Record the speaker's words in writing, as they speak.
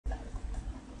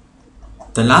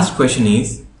The last question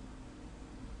is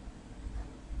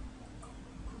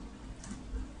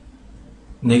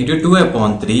negative 2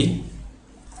 upon 3,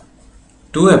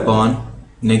 2 upon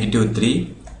negative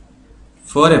 3,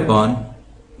 4 upon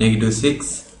negative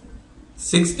 6,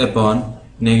 6 upon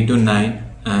negative 9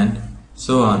 and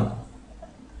so on.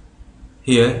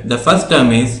 Here the first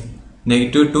term is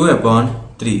negative 2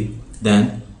 upon 3.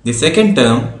 Then the second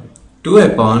term 2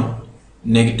 upon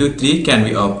negative 3 can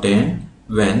be obtained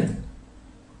when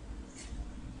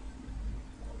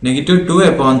negative 2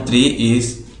 upon 3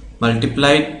 is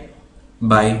multiplied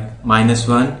by minus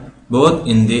 1 both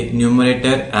in the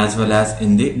numerator as well as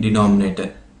in the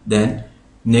denominator. Then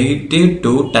negative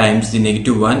 2 times the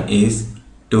negative 1 is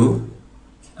 2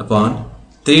 upon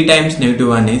 3 times negative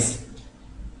 1 is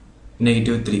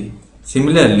negative 3.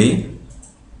 Similarly,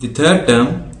 the third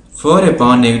term 4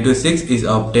 upon negative 6 is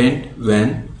obtained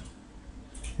when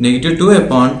negative 2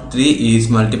 upon 3 is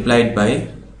multiplied by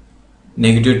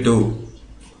negative 2.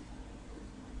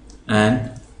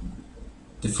 And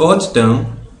the fourth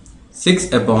term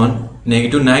 6 upon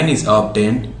negative 9 is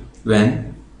obtained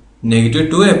when negative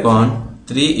 2 upon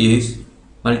 3 is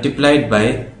multiplied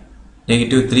by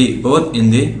negative 3 both in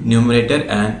the numerator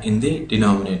and in the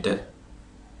denominator.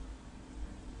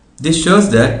 This shows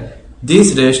that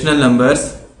these rational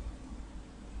numbers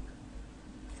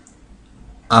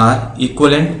are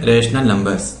equivalent rational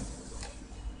numbers.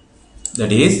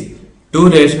 That is, two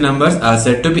rational numbers are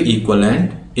said to be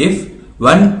equivalent if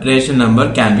one rational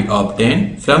number can be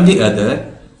obtained from the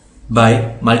other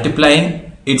by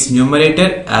multiplying its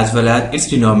numerator as well as its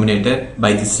denominator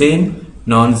by the same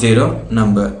non-zero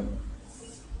number.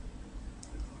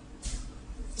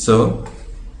 So,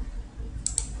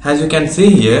 as you can see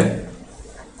here,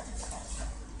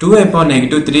 2 upon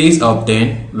negative 3 is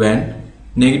obtained when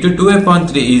negative 2 upon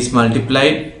 3 is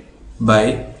multiplied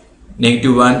by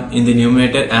negative 1 in the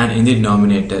numerator and in the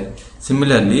denominator.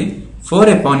 Similarly, 4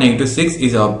 upon negative 6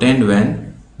 is obtained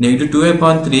when negative 2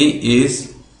 upon 3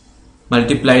 is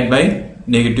multiplied by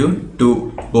negative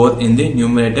 2 both in the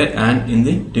numerator and in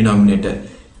the denominator.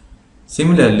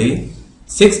 Similarly,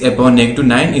 6 upon negative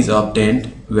 9 is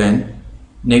obtained when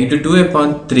negative 2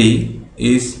 upon 3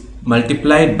 is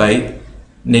multiplied by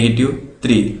negative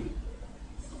 3.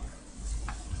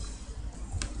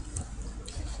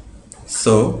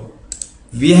 So,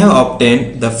 we have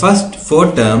obtained the first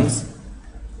 4 terms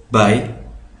by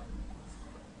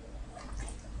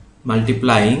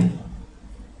multiplying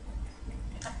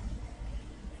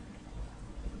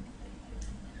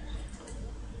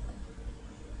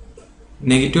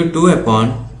negative 2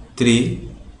 upon 3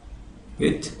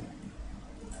 with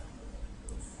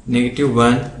negative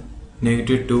 1,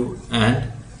 negative 2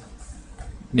 and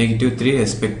negative 3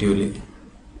 respectively.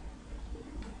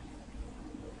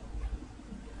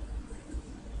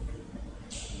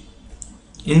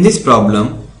 In this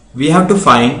problem, we have to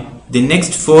find the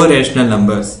next 4 rational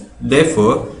numbers.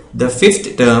 Therefore, the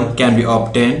fifth term can be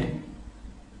obtained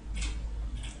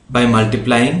by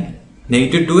multiplying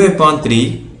negative 2 upon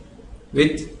 3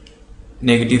 with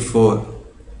negative 4.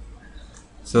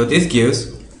 So this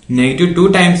gives negative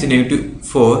 2 times negative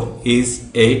 4 is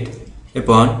 8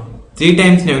 upon 3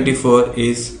 times negative 4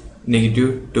 is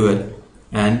negative 12,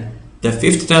 and the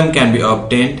fifth term can be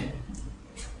obtained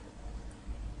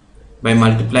by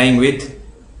multiplying with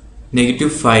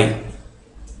negative 5.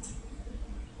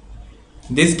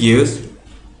 This gives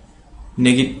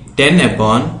 10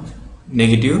 upon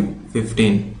negative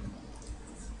 15,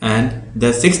 and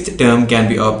the sixth term can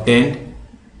be obtained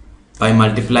by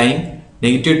multiplying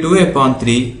negative 2 upon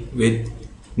 3 with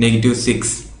negative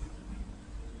 6.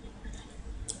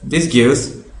 This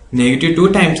gives negative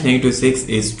 2 times negative 6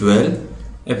 is 12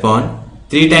 upon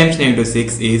 3 times negative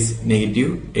 6 is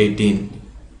negative 18.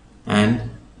 And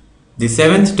the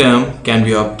seventh term can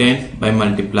be obtained by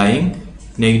multiplying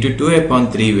negative 2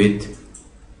 upon 3 with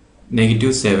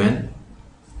negative 7,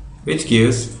 which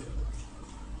gives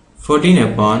 14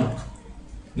 upon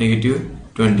negative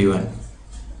 21.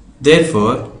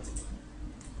 Therefore,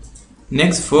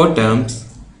 next 4 terms,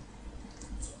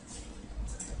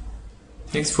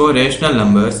 next 4 rational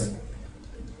numbers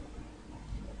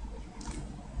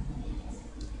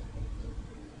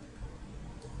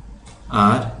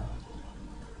are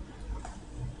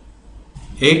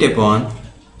 8 upon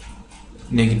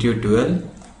negative 12,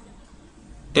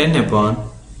 10 upon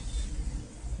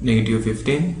negative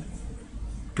 15,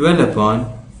 12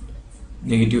 upon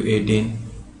negative 18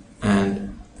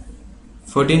 and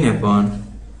 14 upon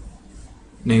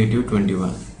negative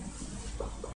 21.